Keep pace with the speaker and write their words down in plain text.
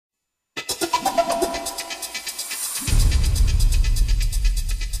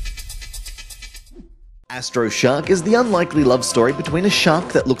Astro Shark is the unlikely love story between a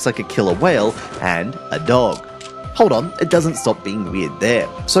shark that looks like a killer whale and a dog. Hold on, it doesn't stop being weird there.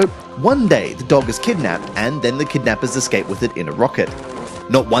 So, one day the dog is kidnapped and then the kidnappers escape with it in a rocket.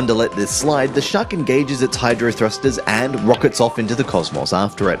 Not one to let this slide, the shark engages its hydro thrusters and rockets off into the cosmos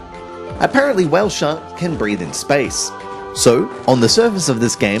after it. Apparently whale sharks can breathe in space. So, on the surface of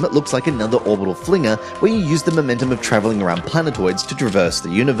this game it looks like another orbital flinger where you use the momentum of travelling around planetoids to traverse the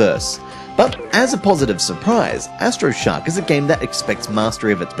universe. But as a positive surprise, Astro Shark is a game that expects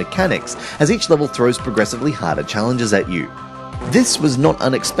mastery of its mechanics as each level throws progressively harder challenges at you. This was not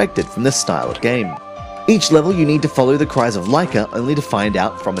unexpected from this style of game. Each level you need to follow the cries of Laika only to find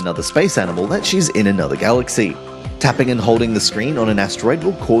out from another space animal that she's in another galaxy. Tapping and holding the screen on an asteroid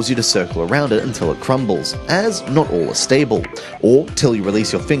will cause you to circle around it until it crumbles, as not all are stable, or till you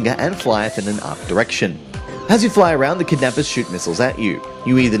release your finger and fly it in an arc direction. As you fly around, the kidnappers shoot missiles at you.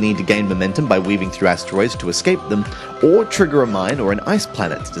 You either need to gain momentum by weaving through asteroids to escape them, or trigger a mine or an ice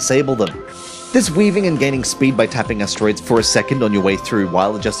planet to disable them. This weaving and gaining speed by tapping asteroids for a second on your way through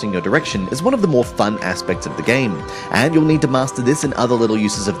while adjusting your direction is one of the more fun aspects of the game, and you'll need to master this and other little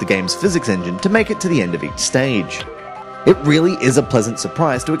uses of the game's physics engine to make it to the end of each stage. It really is a pleasant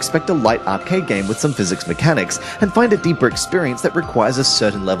surprise to expect a light arcade game with some physics mechanics and find a deeper experience that requires a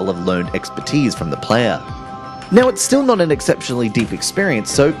certain level of learned expertise from the player. Now, it's still not an exceptionally deep experience,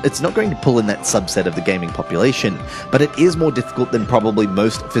 so it's not going to pull in that subset of the gaming population, but it is more difficult than probably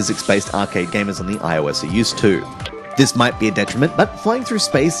most physics-based arcade gamers on the iOS are used to. This might be a detriment, but flying through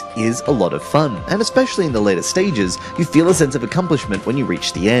space is a lot of fun, and especially in the later stages, you feel a sense of accomplishment when you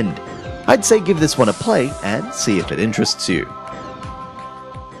reach the end. I'd say give this one a play and see if it interests you.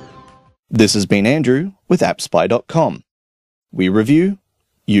 This has been Andrew with AppSpy.com. We review,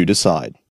 you decide.